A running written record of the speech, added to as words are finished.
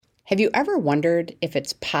Have you ever wondered if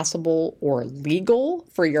it's possible or legal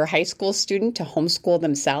for your high school student to homeschool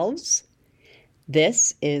themselves?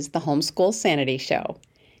 This is the Homeschool Sanity Show,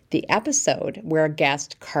 the episode where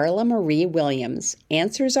guest Carla Marie Williams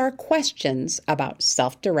answers our questions about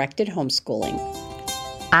self-directed homeschooling.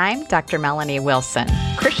 I'm Dr. Melanie Wilson,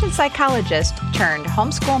 Christian psychologist turned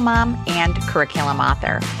homeschool mom and curriculum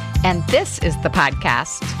author. And this is the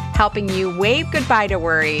podcast helping you wave goodbye to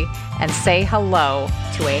worry and say hello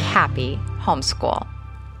to a happy homeschool.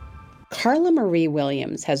 Carla Marie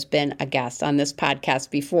Williams has been a guest on this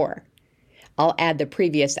podcast before. I'll add the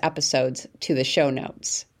previous episodes to the show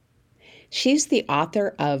notes. She's the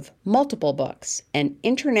author of multiple books, an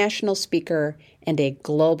international speaker, and a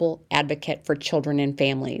global advocate for children and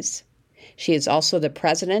families. She is also the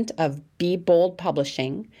president of Be Bold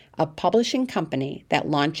Publishing, a publishing company that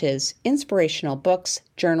launches inspirational books,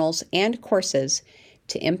 journals, and courses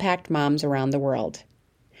to impact moms around the world.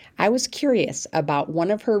 I was curious about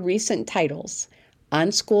one of her recent titles,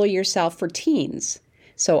 Unschool Yourself for Teens,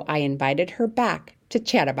 so I invited her back to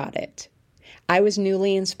chat about it. I was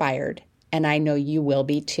newly inspired, and I know you will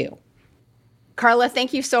be too. Carla,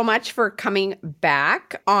 thank you so much for coming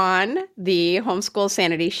back on the Homeschool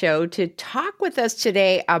Sanity Show to talk with us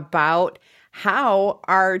today about how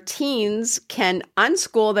our teens can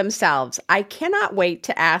unschool themselves. I cannot wait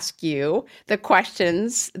to ask you the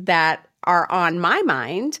questions that are on my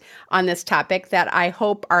mind on this topic that I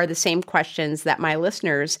hope are the same questions that my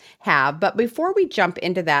listeners have. But before we jump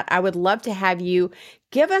into that, I would love to have you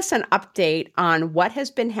give us an update on what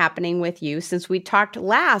has been happening with you since we talked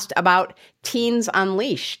last about Teens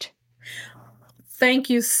Unleashed.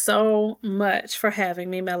 Thank you so much for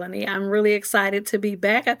having me, Melanie. I'm really excited to be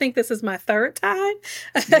back. I think this is my third time.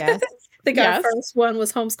 Yes. I think our first one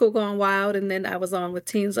was Homeschool Gone Wild, and then I was on with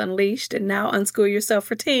Teens Unleashed, and now Unschool Yourself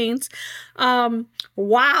for Teens.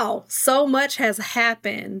 Wow, so much has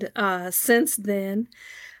happened since then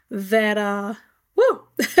that, a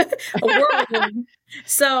whirlwind.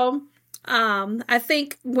 So I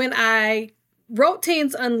think when I wrote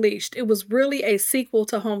Teens Unleashed, it was really a sequel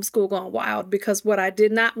to Homeschool Gone Wild, because what I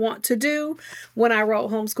did not want to do when I wrote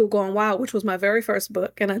Homeschool Gone Wild, which was my very first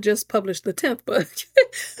book, and I just published the 10th book,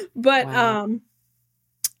 but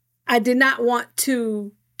I did not want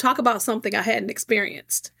to talk about something I hadn't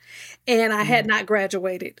experienced. And I had not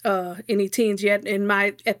graduated any teens yet.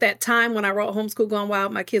 At that time when I wrote Homeschool Gone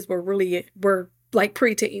Wild, my kids were like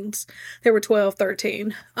preteens. They were 12,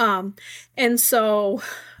 13. And so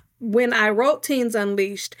when I wrote Teens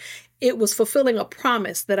Unleashed, it was fulfilling a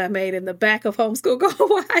promise that I made in the back of Homeschool Gone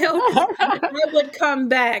Wild. I would come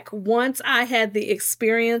back once I had the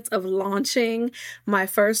experience of launching my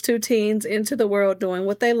first two teens into the world doing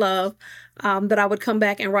what they love, that I would come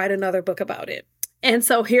back and write another book about it. And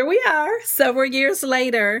so here we are, several years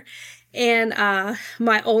later, and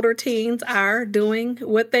my older teens are doing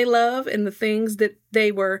what they love, and the things that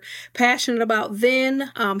they were passionate about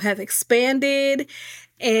then have expanded.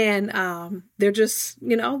 And they're just,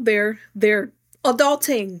 they're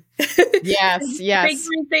adulting. Yes.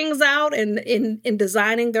 Figuring things out and in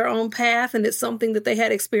designing their own path. And it's something that they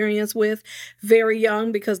had experience with very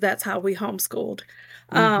young, because that's how we homeschooled.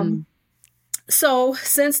 So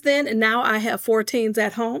since then, and now I have 4 teens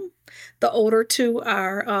at home. The older 2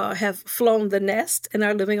 have flown the nest and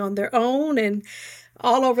are living on their own and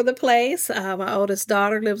all over the place. My oldest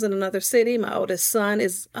daughter lives in another city. My oldest son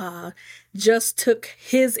is just took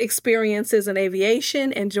his experiences in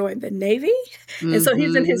aviation and joined the Navy. And so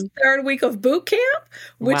he's in his 3rd week of boot camp,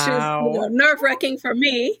 which is nerve-wracking for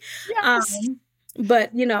me. Yes.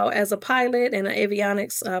 But, as a pilot and an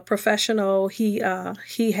avionics professional, he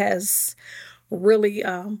has really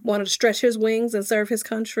wanted to stretch his wings and serve his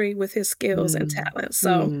country with his skills and talents.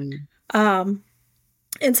 So,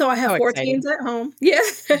 and so I have 4 teens at home. Yeah.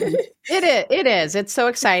 It is. It's so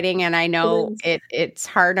exciting. And I know it's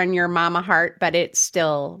hard on your mama heart, but it's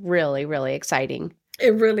still really, really exciting.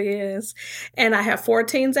 It really is. And I have 4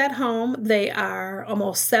 teens at home. They are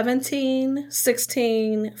almost 17,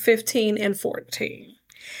 16, 15, and 14.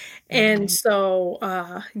 And so,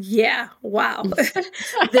 wow.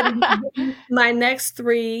 My next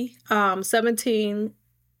 3, 17,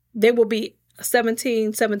 they will be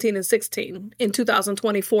 17, 17, and 16 in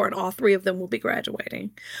 2024, and all 3 of them will be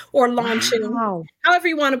graduating or launching. Wow. However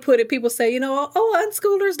you want to put it. People say,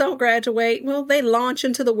 unschoolers don't graduate. Well, they launch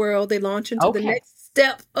into the world. They launch into the next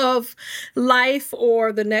step of life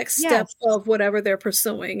or the next step of whatever they're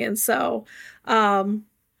pursuing. And so,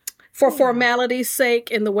 for Yeah. formality's sake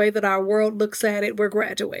and the way that our world looks at it, we're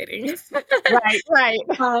graduating. Right, right.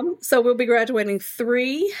 So we'll be graduating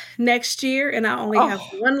 3 next year, and I only have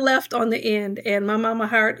Oh, 1 left on the end. And my mama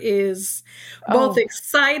heart is both oh,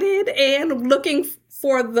 excited and looking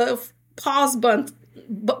for the I pause button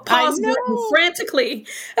know. frantically.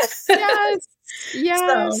 Yes, So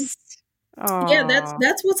yes. yeah, Oh,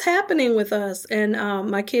 that's what's happening with us. And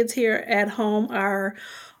my kids here at home are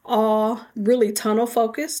all really tunnel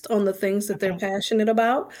focused on the things that they're okay. passionate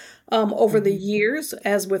about. Over the Mhm. years,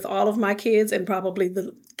 as with all of my kids and probably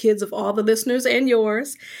the kids of all the listeners and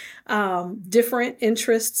yours, different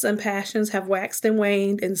interests and passions have waxed and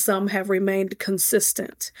waned, and some have remained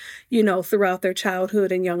consistent, throughout their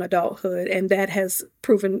childhood and young adulthood. And that has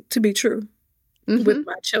proven to be true with Mhm,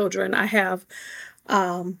 my children. I have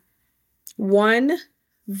um, one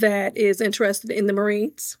that is interested in the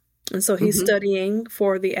Marines. And so he's mhm. studying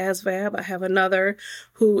for the ASVAB. I have another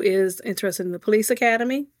who is interested in the police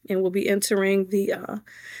academy and will be entering the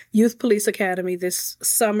youth police academy this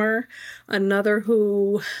summer. Another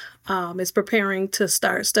who is preparing to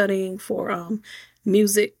start studying for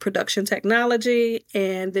music production technology.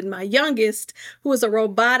 And then my youngest, who is a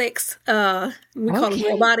robotics, we call him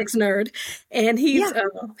Okay. robotics nerd, and Yeah.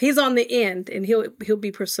 he's on the end, and he'll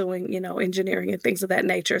be pursuing engineering and things of that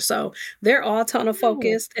nature. So they're all tunnel Oh.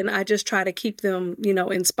 focused, and I just try to keep them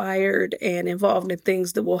inspired and involved in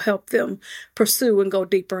things that will help them pursue and go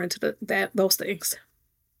deeper into those things.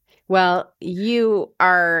 Well, you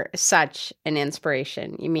are such an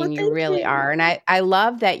inspiration. I Well, mean, you thank really you. are. And I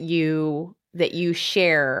love that you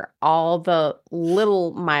share all the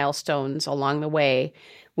little milestones along the way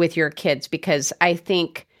with your kids because I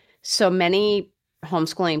think so many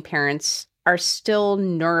homeschooling parents are still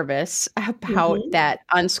nervous about Hmm. that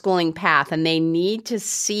unschooling path and they need to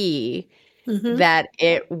see Hmm. that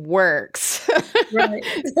it works. Right.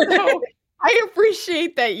 So I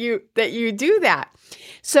appreciate that you do that.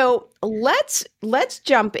 So let's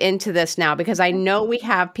jump into this now because I know we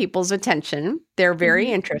have people's attention. They're very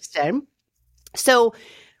Hmm. interested. So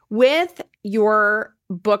with your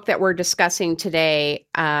book that we're discussing today,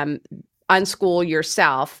 Unschool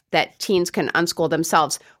Yourself, that teens can unschool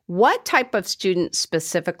themselves, what type of student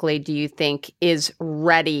specifically do you think is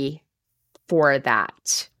ready for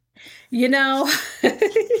that? You know,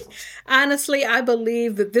 honestly, I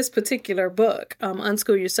believe that this particular book,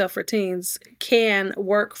 Unschool Yourself for Teens, can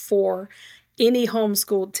work for any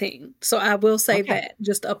homeschooled teen. So I will say Okay. that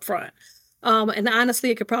just up front. And honestly,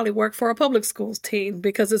 it could probably work for a public schools teen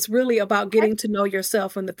because it's really about Okay. getting to know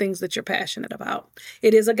yourself and the things that you're passionate about.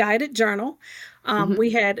 It is a guided journal.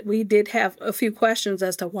 Mhm. We did have a few questions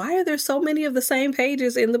as to why are there so many of the same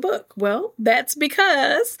pages in the book. Well, that's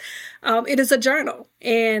because it is a journal,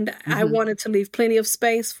 and I Mhm. wanted to leave plenty of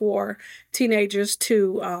space for teenagers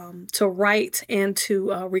to write and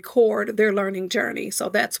to record their learning journey. So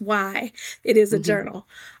that's why it is a Mhm. journal.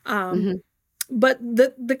 Um, Mhm. but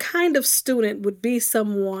the kind of student would be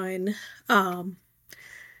someone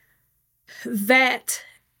that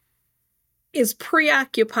is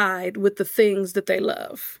preoccupied with the things that they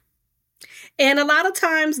love. And a lot of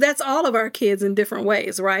times that's all of our kids in different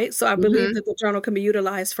ways, right? So I believe Mhm. that the journal can be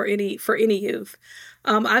utilized for any youth.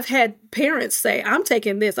 I've had parents say, "I'm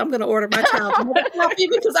taking this. I'm going to order my child another copy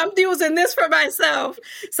because I'm using this for myself."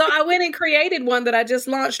 So I went and created one that I just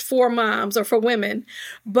launched for moms or for women,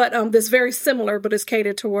 but that's very similar, but it's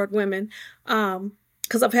catered toward women.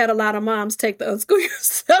 Because I've had a lot of moms take the Unschool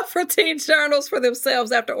Yourself for Teen journals for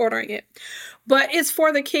themselves after ordering it. But it's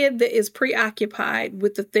for the kid that is preoccupied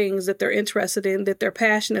with the things that they're interested in, that they're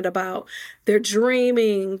passionate about. They're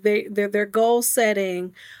dreaming, they're goal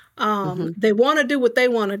setting. Mhm. They want to do what they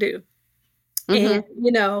want to do. And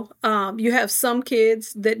Mhm. you have some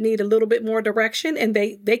kids that need a little bit more direction, and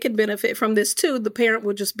they can benefit from this too. The parent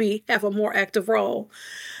will just have a more active role.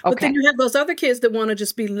 But then Okay. you have those other kids that want to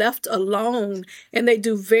just be left alone, and they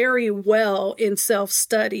do very well in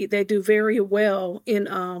self-study. They do very well in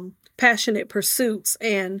passionate pursuits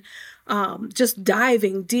and just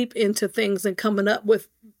diving deep into things and coming up with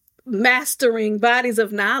mastering bodies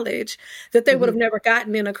of knowledge that they would have Mhm. never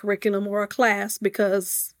gotten in a curriculum or a class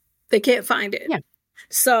because they can't find it. Yeah,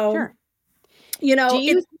 So, sure. Do it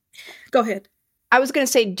you go ahead. I was gonna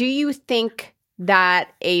say, do you think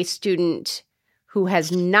that a student who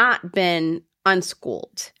has not been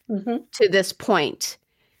unschooled Hmm. to this point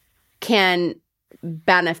can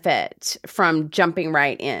benefit from jumping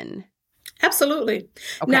right in? Absolutely.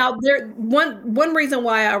 Okay. Now, one reason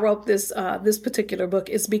why I wrote this particular book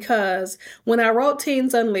is because when I wrote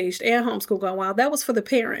Teens Unleashed and Homeschool Gone Wild, that was for the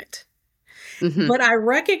parent. Mhm. But I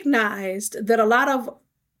recognized that a lot of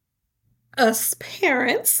us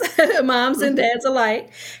parents, moms and Mhm. dads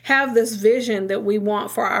alike, have this vision that we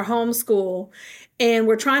want for our homeschool, and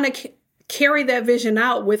we're trying to carry that vision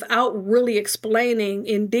out without really explaining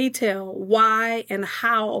in detail why and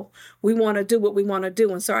how we want to do what we want to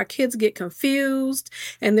do. And so our kids get confused,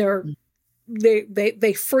 and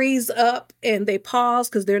they freeze up and they pause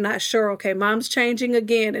because they're not sure. Okay, mom's changing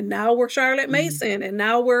again, and now we're Charlotte Mhm. Mason, and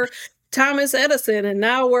now we're Thomas Edison, and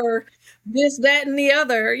now we're this, that, and the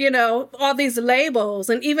other. All these labels,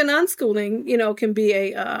 and even unschooling, can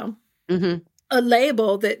be Mhm. a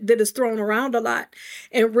label that is thrown around a lot,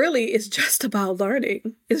 and really it's just about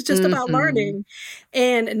learning. It's just about Mhm. learning,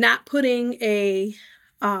 and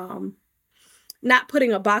um not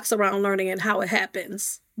putting a box around learning and how it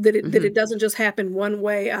happens. That it Mhm. doesn't just happen one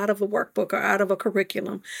way out of a workbook or out of a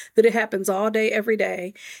curriculum, that it happens all day, every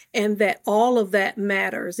day, and that all of that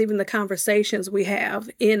matters. Even the conversations we have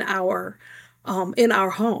in our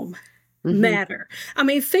home Mhm. matter. I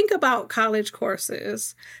mean, think about college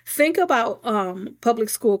courses, think about public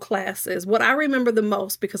school classes. What I remember the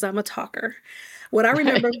most, because I'm a talker, what I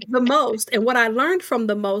remember the most and what I learned from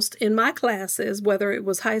the most in my classes, whether it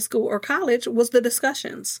was high school or college, was the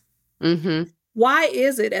discussions. Mhm. Why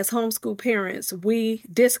is it, as homeschool parents, we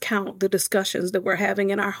discount the discussions that we're having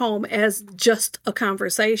in our home as just a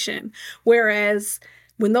conversation? Whereas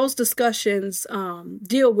when those discussions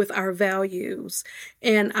deal with our values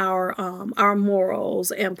and our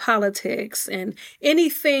morals and politics and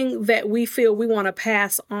anything that we feel we want to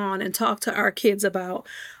pass on and talk to our kids about,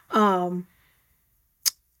 um,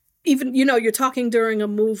 even you're talking during a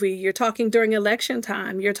movie, you're talking during election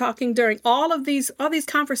time, you're talking during all these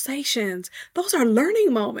conversations. Those are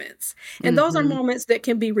learning moments, and those are Mhm. moments that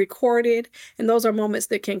can be recorded, and those are moments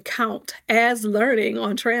that can count as learning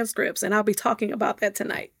on transcripts, and I'll be talking about that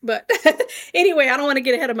tonight. But anyway, I don't want to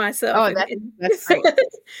get ahead of myself, Oh, that's great.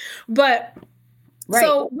 but Right.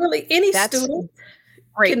 so really any That's a student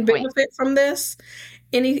great can point. benefit from this.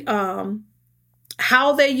 Any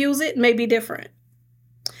How they use it may be different.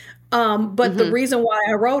 But the Mhm. reason why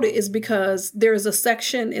I wrote it is because there's a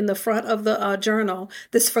section in the front of the journal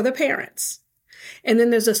that's for the parents. And then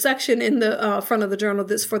there's a section in the front of the journal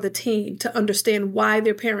that's for the teen to understand why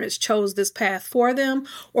their parents chose this path for them,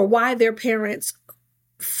 or why their parents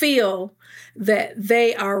feel that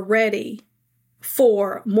they are ready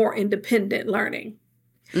for more independent learning,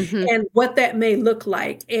 Mhm. and what that may look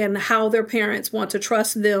like, and how their parents want to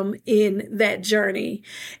trust them in that journey.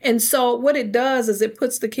 And so what it does is it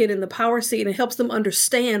puts the kid in the power seat and helps them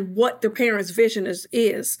understand what their parents' vision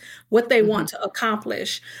is, what they want Mhm. to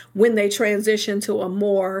accomplish when they transition to a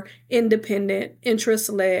more independent,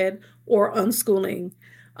 interest-led, or unschooling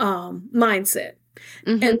mindset.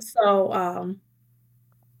 And Mhm. so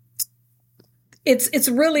it's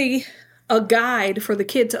really a guide for the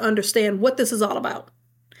kid to understand what this is all about,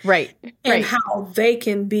 Right. and Right. how they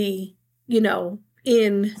can be,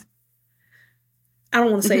 in, I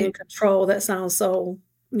don't want to say in Mhm. control. That sounds so,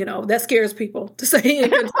 that scares people to say in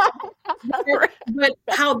control, but, Right. but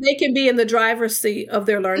how they can be in the driver's seat of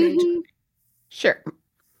their learning Mhm. Sure.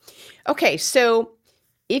 Okay, so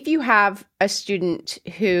if you have a student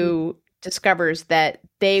journey. who discovers that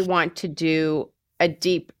they want to do a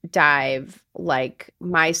deep dive like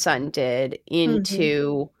my son did Mhm.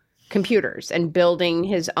 into computers and building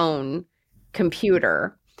his own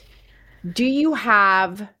computer, do you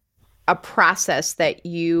have a process that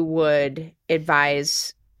you would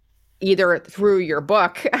advise either through your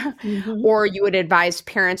book Mhm. or you would advise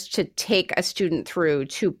parents to take a student through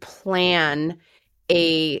to plan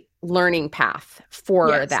a learning path for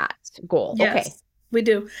Yes. that goal? Okay. Yes, we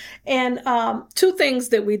do. And two things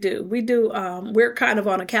that we do. We're kind of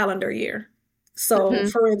on a calendar year. So,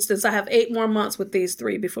 Mhm. for instance, I have 8 more months with these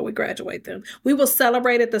three before we graduate them. We will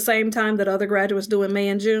celebrate at the same time that other graduates do in May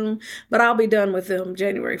and June, but I'll be done with them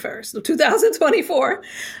January 1st of 2024.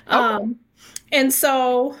 Okay. And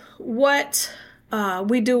so, what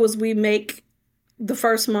we do is we make the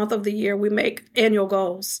first month of the year, we make annual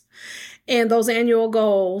goals. And those annual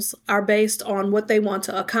goals are based on what they want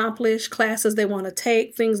to accomplish, classes they want to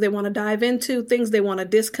take, things they want to dive into, things they want to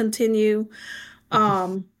discontinue,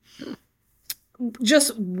 um,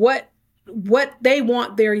 just what they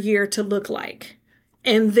want their year to look like.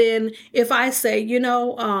 And then if I say,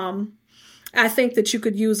 I think that you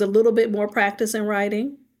could use a little bit more practice in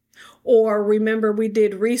writing, or remember, we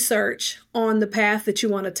did research on the path that you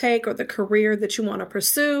want to take or the career that you want to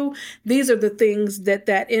pursue. These are the things that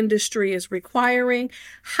that industry is requiring.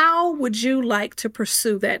 How would you like to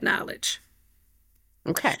pursue that knowledge?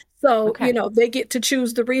 Okay. So, Okay. they get to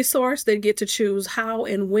choose the resource, they get to choose how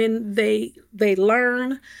and when they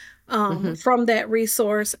learn. from that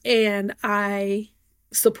resource, and I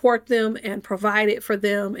support them and provide it for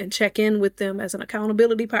them and check in with them as an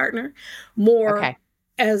accountability partner, more Okay.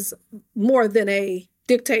 as more than a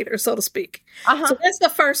dictator, so to speak. Uh-huh. So that's the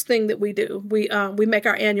first thing that we do. We make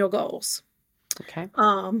our annual goals. Okay.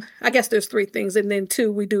 I guess there's three things, and then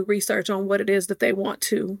two, we do research on what it is that they want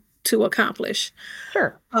to accomplish.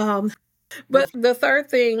 Sure. But the third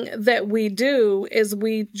thing that we do is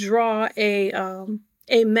we draw a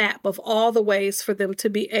map of all the ways for them to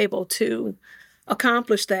be able to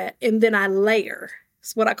accomplish that, and then I layer.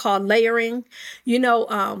 It's what I call layering. You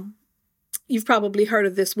know, you've probably heard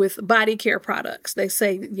of this with body care products. They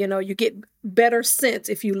say, you know, you get better scent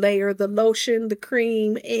if you layer the lotion, the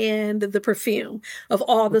cream, and the perfume of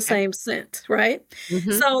all the same scent, right?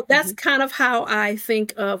 So that's kind of how I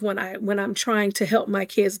think of when I'm trying to help my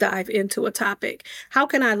kids dive into a topic. How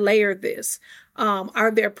can I layer this? Are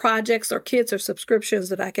there projects or kits or subscriptions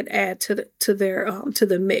that I can add to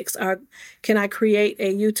the mix? Can I create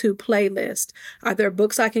a YouTube playlist? Are there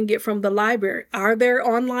books I can get from the library? Are there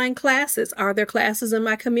online classes? Are there classes in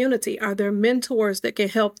my community? Are there mentors that can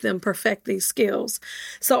help them perfect these skills?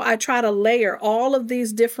 So I try to layer all of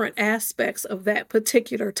these different aspects of that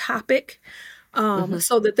particular topic,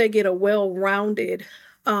 so that they get a well-rounded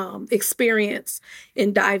experience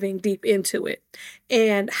in diving deep into it.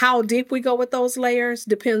 And how deep we go with those layers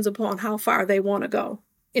depends upon how far they want to go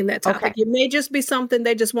in that topic. Okay. It may just be something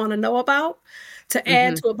they just want to know about to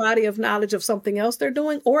add to a body of knowledge of something else they're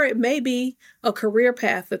doing, or it may be a career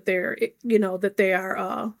path that they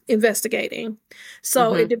are investigating.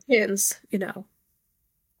 So it depends, you know.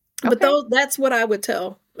 But that's what I would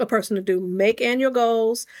tell a person to do. Make annual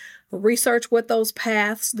goals, research what those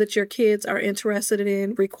paths that your kids are interested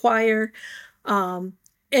in require, and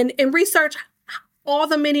research all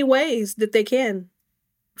the many ways that they can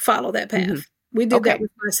follow that path. We did that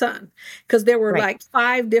with my son, because there were like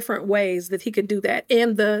 5 different ways that he could do that.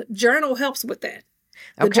 And the journal helps with that.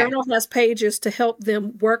 The journal has pages to help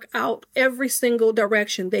them work out every single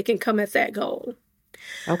direction they can come at that goal.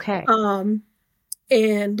 Okay.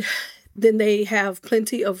 And then they have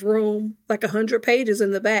plenty of room, like 100 pages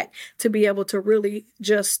in the back, to be able to really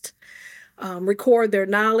just record their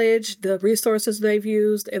knowledge, the resources they've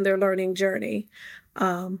used, and their learning journey.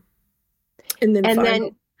 And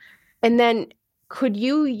then could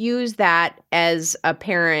you use that as a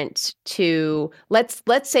parent to, let's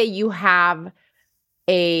say you have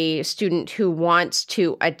a student who wants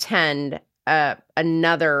to attend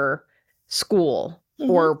another school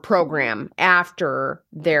or program after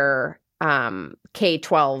their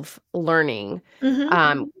K-12 learning.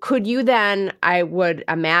 Could you then, I would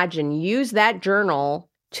imagine, use that journal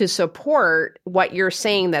to support what you're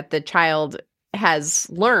saying that the child has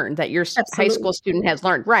learned, that your high school student has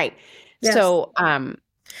learned? Right. Yes. So, I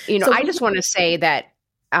just want to say that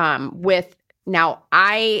now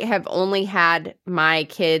I have only had my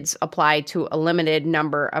kids apply to a limited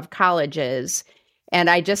number of colleges. And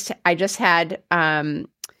I just had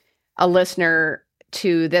a listener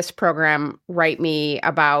to this program write me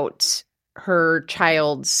about her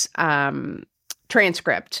child's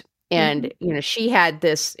transcript. And, she had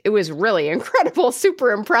this, it was really incredible,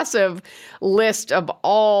 super impressive list of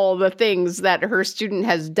all the things that her student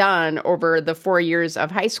has done over the 4 years of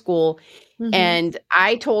high school. And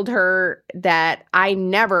I told her that I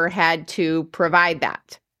never had to provide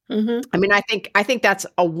that. I mean, I think that's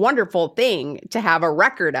a wonderful thing to have a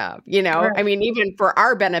record of, Right. I mean, even for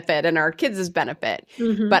our benefit and our kids' benefit,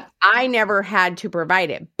 but I never had to provide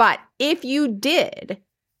it. But if you did,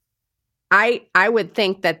 I would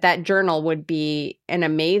think that journal would be an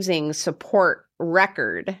amazing support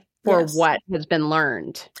record for what has been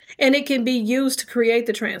learned. And it can be used to create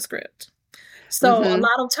the transcript. So a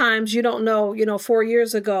lot of times you don't know, 4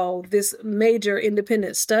 years ago, this major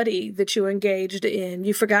independent study that you engaged in,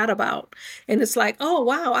 you forgot about. And it's like, oh,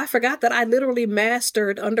 wow, I forgot that I literally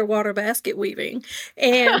mastered underwater basket weaving.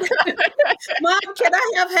 And Mom, can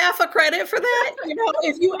I have half a credit for that?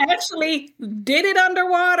 If you actually did it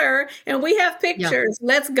underwater and we have pictures,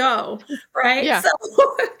 let's go. Right. Yeah.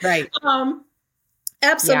 So, right.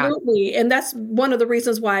 Absolutely. And that's one of the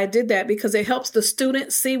reasons why I did that, because it helps the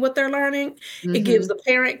student see what they're learning. It gives the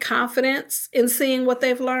parent confidence in seeing what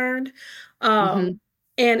they've learned. And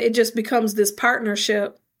it just becomes this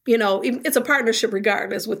partnership. It's a partnership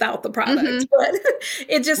regardless without the product, but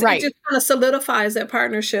it just kind of solidifies that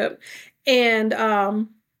partnership. And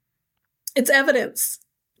it's evidence.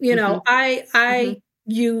 I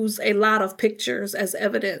use a lot of pictures as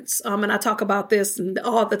evidence. And I talk about this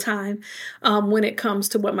all the time. When it comes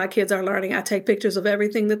to what my kids are learning, I take pictures of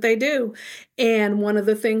everything that they do. And one of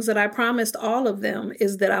the things that I promised all of them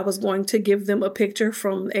is that I was going to give them a picture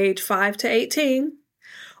from age 5 to 18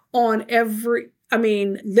 on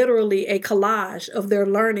literally a collage of their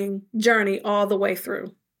learning journey all the way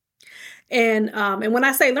through. And when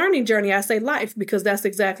I say learning journey, I say life, because that's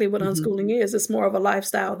exactly what unschooling is. It's more of a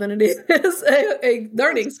lifestyle than it is a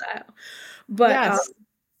learning style. But Yes.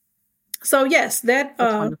 so yes, That's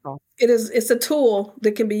wonderful. it's a tool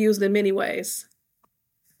that can be used in many ways.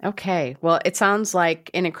 Okay. Well, it sounds like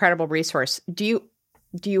an incredible resource. Do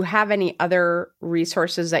you have any other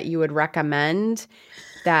resources that you would recommend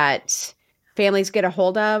that families get a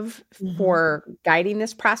hold of for guiding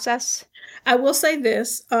this process? I will say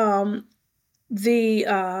this.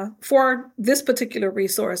 For this particular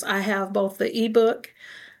resource, I have both the ebook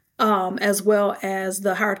as well as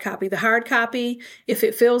the hard copy. The hard copy, if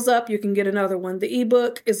it fills up, you can get another one. The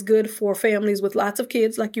ebook is good for families with lots of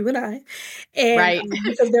kids like you and I, and Right.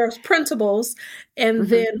 because there's printables, and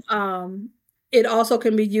then it also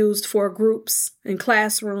can be used for groups and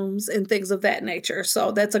classrooms and things of that nature.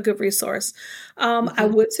 So that's a good resource. I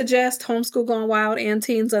would suggest Homeschool Gone Wild and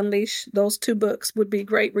Teens Unleashed. Those two books would be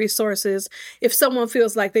great resources if someone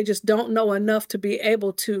feels like they just don't know enough to be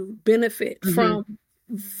able to benefit from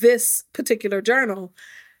this particular journal.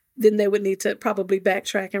 Then they would need to probably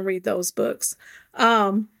backtrack and read those books.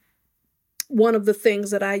 One of the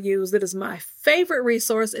things that I use that is my favorite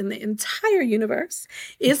resource in the entire universe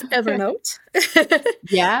is Evernote.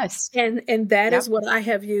 Yes. And that is what I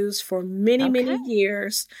have used for many, many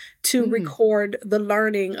years to record the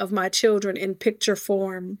learning of my children in picture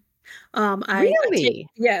form. Really?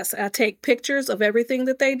 I take pictures of everything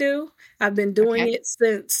that they do. I've been doing it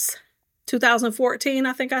since 2014,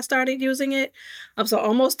 I think I started using it. So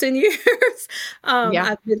almost 10 years.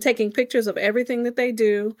 I've been taking pictures of everything that they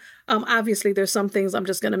do. Obviously, there's some things I'm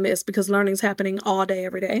just going to miss because learning's happening all day,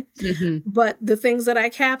 every day. But the things that I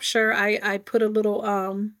capture, I put a little,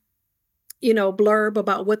 blurb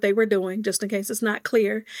about what they were doing, just in case it's not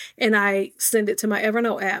clear. And I send it to my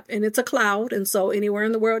Evernote app, and it's a cloud. And so anywhere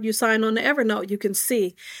in the world you sign on to Evernote, you can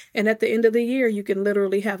see. And at the end of the year, you can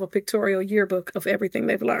literally have a pictorial yearbook of everything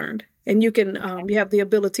they've learned. And you can, you have the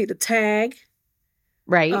ability to tag,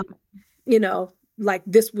 Right. Like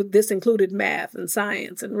this included math and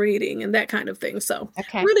science and reading and that kind of thing. So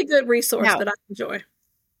really good resource that I enjoy.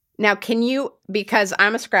 Now, because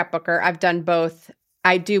I'm a scrapbooker, I've done both.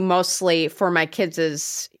 I do mostly for my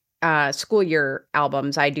kids' school year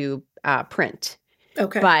albums, I do print.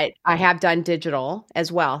 Okay. But I have done digital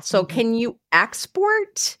as well. So can you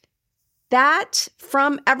export that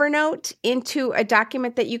from Evernote into a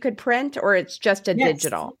document that you could print, or it's just a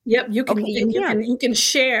digital? Yep, you can. You can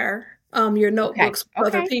share your notebooks with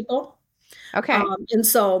other people. Okay. And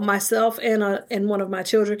so myself and one of my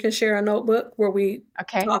children can share a notebook where we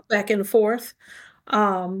talk back and forth.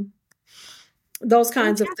 Those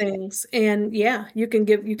kinds of things. And you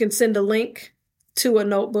can send a link to a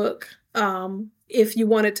notebook if you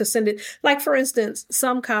wanted to send it. Like, for instance,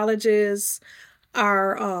 some colleges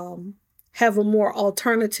have a more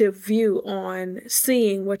alternative view on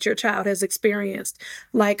seeing what your child has experienced,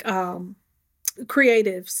 like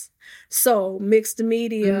creatives. So mixed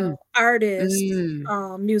media, artists,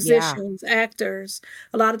 musicians, actors,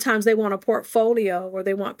 a lot of times they want a portfolio or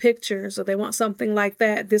they want pictures or they want something like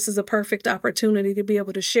that. This is a perfect opportunity to be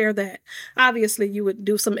able to share that. Obviously, you would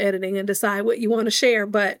do some editing and decide what you want to share,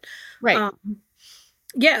 but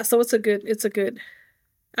so it's a good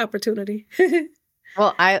opportunity.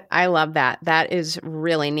 Well, I love that. That is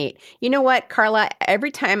really neat. You know what, Carla? Every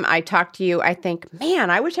time I talk to you, I think, man,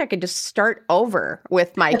 I wish I could just start over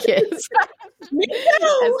with my kids. Me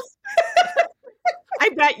too. I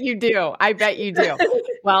bet you do.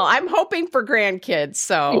 Well, I'm hoping for grandkids.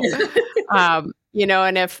 So, and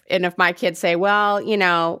if my kids say, well,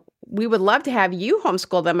 we would love to have you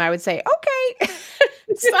homeschool them, I would say, okay.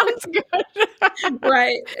 Sounds good.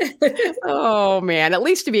 Right. Oh, man. At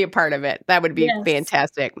least to be a part of it. That would be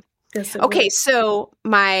fantastic. Yes, okay. So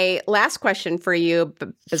my last question for you,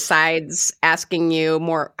 besides asking you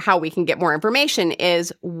more how we can get more information,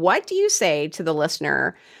 is what do you say to the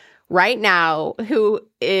listener right now who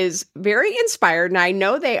is very inspired, and I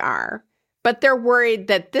know they are, but they're worried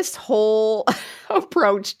that this whole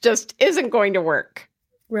approach just isn't going to work?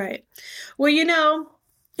 Right. Well,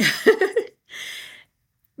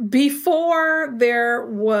 before there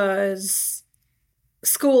was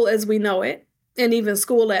school as we know it, and even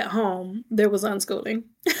school at home, there was unschooling.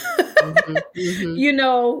 Mm-hmm. Mm-hmm. You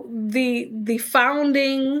know, the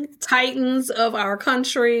founding titans of our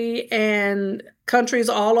country and countries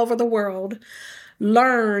all over the world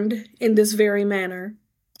learned in this very manner.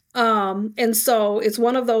 And so it's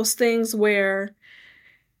one of those things where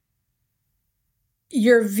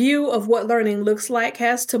your view of what learning looks like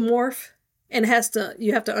has to morph, and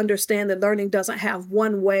you have to understand that learning doesn't have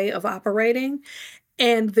one way of operating.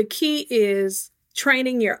 And the key is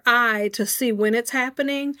training your eye to see when it's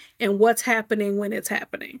happening and what's happening when it's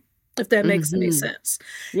happening, if that makes any Mm-hmm. sense.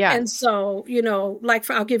 And Yes. so,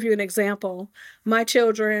 I'll give you an example. My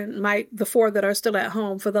children, the four that are still at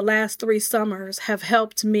home, for the last 3 summers have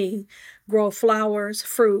helped me grow flowers,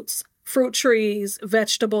 fruit trees,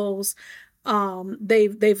 vegetables.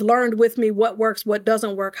 They've learned with me what works, what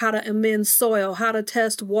doesn't work, how to amend soil, how to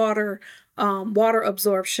test water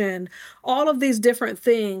absorption, all of these different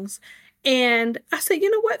things. And I said,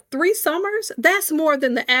 you know what? 3 summers? That's more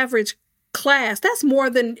than the average class. That's more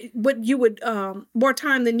than what you would, more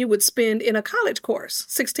time than you would spend in a college course,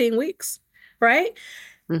 16 weeks, right?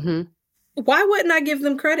 Mm-hmm. Why wouldn't I give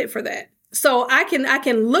them credit for that? So I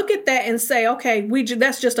can look at that and say, okay,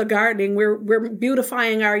 that's just a gardening. We're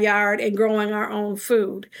beautifying our yard and growing our own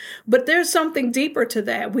food. But there's something deeper to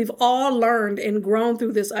that. We've all learned and grown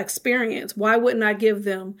through this experience. Why wouldn't I give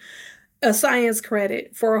them a science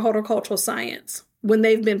credit for a horticultural science when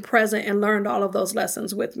they've been present and learned all of those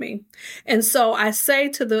lessons with me? And so I say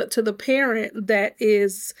to the parent that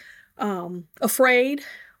is afraid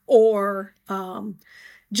or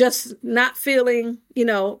just not feeling,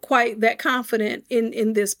 quite that confident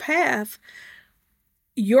in this path,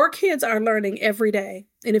 your kids are learning every day.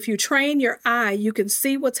 And if you train your eye, you can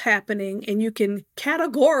see what's happening and you can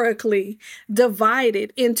categorically divide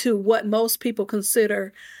it into what most people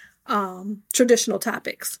consider traditional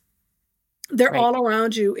topics. They're Right. all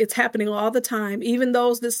around you. It's happening all the time. Even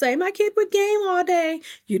those that say, my kid would game all day,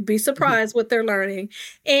 you'd be Mm-hmm. surprised what they're learning.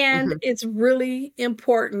 And Mm-hmm. it's really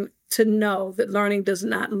important to know that learning does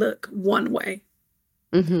not look one way.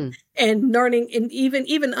 Mm-hmm. And learning, and even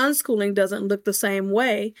unschooling doesn't look the same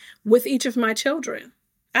way with each of my children.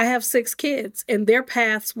 I have 6 kids and their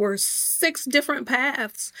paths were 6 different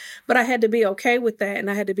paths, but I had to be okay with that. And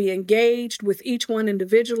I had to be engaged with each one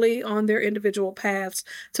individually on their individual paths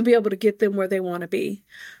to be able to get them where they want to be.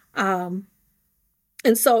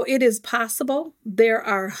 And so it is possible. There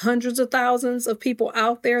are hundreds of thousands of people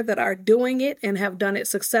out there that are doing it and have done it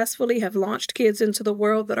successfully, have launched kids into the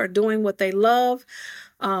world that are doing what they love.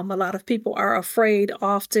 A lot of people are afraid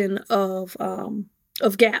often of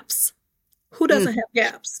gaps. Who doesn't have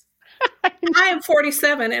gaps? I am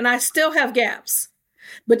 47 and I still have gaps.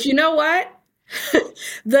 But you know what?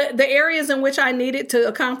 The areas in which I needed to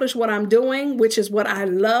accomplish what I'm doing, which is what I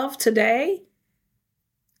love today,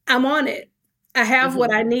 I'm on it. I have Mm-hmm.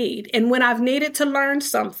 what I need. And when I've needed to learn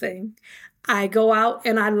something, I go out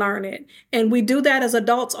and I learn it. And we do that as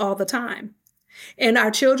adults all the time. And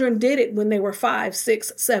our children did it when they were 5,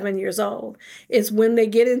 6, 7 years old. It's when they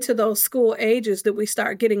get into those school ages that we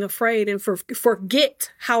start getting afraid and forget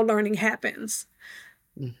how learning happens.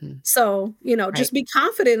 Mm-hmm. So, Right. just be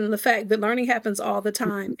confident in the fact that learning happens all the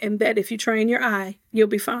time and that if you train your eye, you'll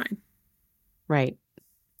be fine. Right.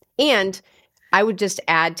 And I would just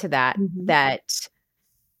add to that Mhm. that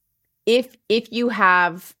if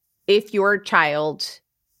your child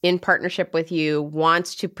in partnership with you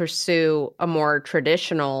wants to pursue a more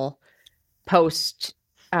traditional post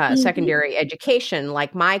Mhm. secondary education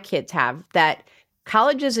like my kids have, that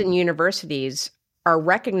colleges and universities are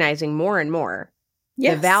recognizing more and more the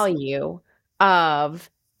Yes. value of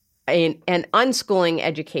an unschooling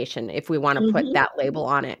education, if we want to put Mhm. that label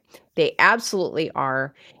on it. They absolutely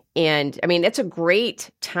are. And I mean, it's a great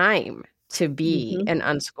time to be Mhm. an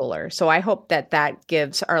unschooler. So I hope that that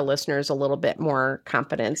gives our listeners a little bit more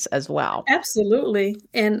confidence as well. Absolutely.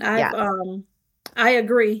 And Yeah. I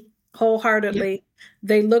agree Yep. wholeheartedly.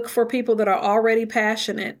 They look for people that are already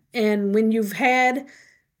passionate. And when you've had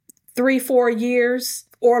 3, 4 years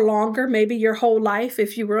or longer, maybe your whole life,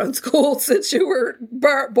 if you were unschooled since you were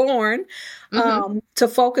born, Mm-hmm. to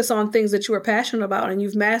focus on things that you are passionate about, and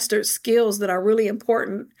you've mastered skills that are really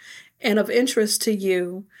important and of interest to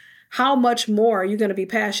you, how much more are you going to be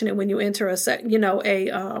passionate when you enter a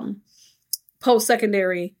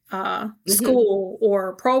post-secondary Mm-hmm. school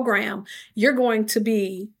or program? You're going to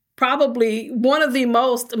be probably one of the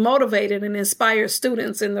most motivated and inspired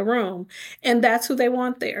students in the room, and that's who they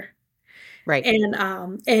want there. Right. And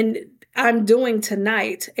I'm doing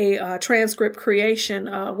tonight a transcript creation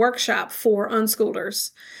workshop for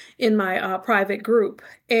unschoolers in my private group,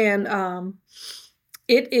 and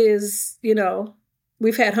it is,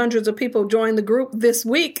 we've had hundreds of people join the group this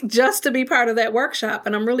week just to be part of that workshop.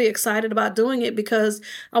 And I'm really excited about doing it because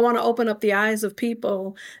I want to open up the eyes of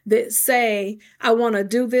people that say, I want to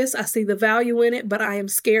do this. I see the value in it, but I am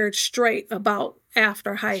scared straight about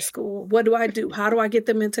after high school. What do I do? How do I get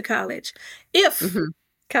them into college? If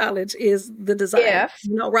college is the desired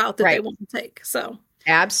route that they want to take. So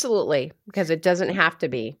absolutely, because it doesn't have to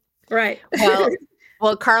be. Right.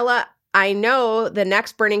 Well, Carla, I know the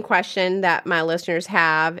next burning question that my listeners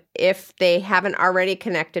have, if they haven't already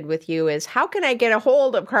connected with you, is how can I get a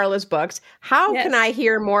hold of Carla's books? How can I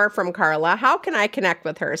hear more from Carla? How can I connect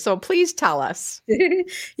with her? So please tell us.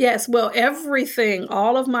 Yes. Well, everything,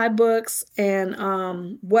 all of my books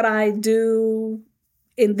and what I do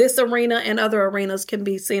in this arena and other arenas can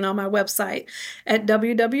be seen on my website at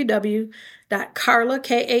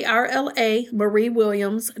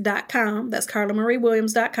www.carlamariewilliams.com. That's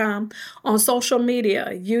carlamariewilliams.com. On social media,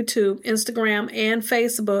 YouTube, Instagram, and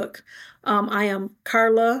Facebook, I am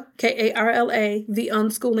Carla, Karla, the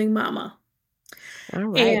Unschooling Mama. All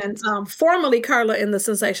right. And formerly Carla in the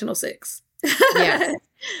Sensational Six. Yes,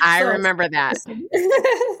 I remember that.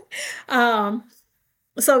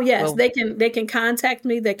 So yes, they can contact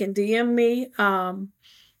me. They can DM me.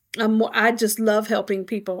 I just love helping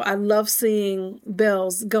people. I love seeing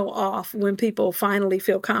bells go off when people finally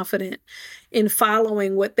feel confident in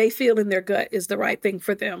following what they feel in their gut is the right thing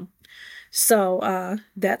for them. So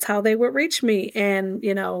that's how they would reach me. And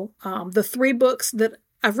the 3 books that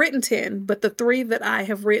I've written 10, but the 3 that I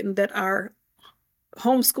have written that are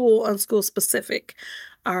homeschool, unschool specific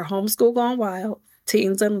are Homeschool Gone Wild,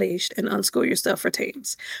 Teens Unleashed, and Unschool Yourself for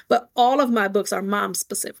Teens. But all of my books are mom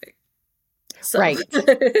specific. So. Right.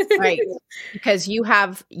 Because you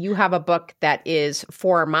have a book that is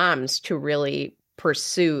for moms to really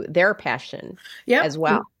pursue their passion as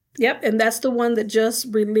well. Yep. And that's the one that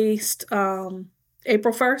just released April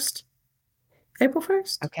 1st. April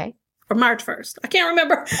 1st? Okay. Or March 1st. I can't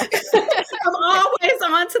remember. I'm always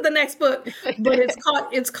on to the next book. But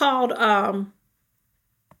it's called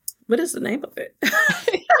what is the name of it?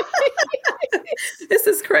 This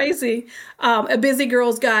is crazy. A Busy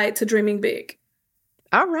Girl's Guide to Dreaming Big.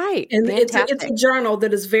 All right. And it's a journal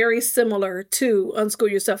that is very similar to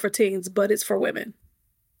Unschool Yourself for Teens, but it's for women.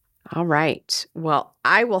 All right. Well,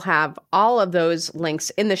 I will have all of those links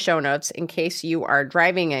in the show notes in case you are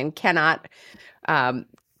driving and cannot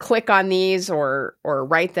click on these or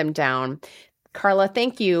write them down. Carla,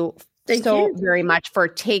 thank you very much for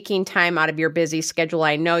taking time out of your busy schedule.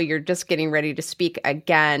 I know you're just getting ready to speak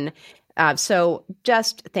again. So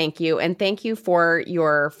just thank you. And thank you for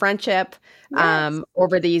your friendship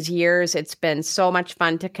over these years. It's been so much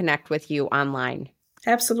fun to connect with you online.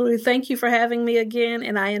 Absolutely. Thank you for having me again.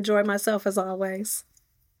 And I enjoy myself as always.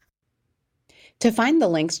 To find the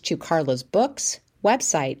links to Carla's books,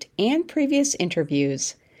 website, and previous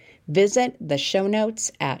interviews, visit the show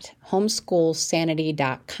notes at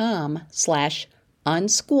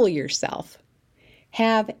homeschoolsanity.com/unschoolyourself.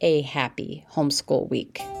 Have a happy homeschool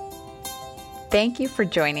week. Thank you for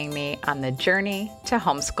joining me on the journey to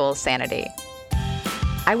homeschool sanity.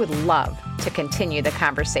 I would love to continue the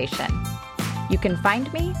conversation. You can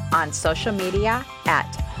find me on social media at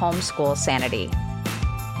Homeschool Sanity.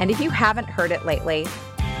 And if you haven't heard it lately,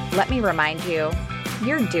 let me remind you,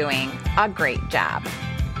 you're doing a great job.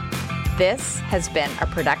 This has been a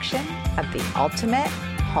production of the Ultimate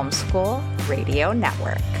Homeschool Radio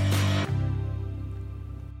Network.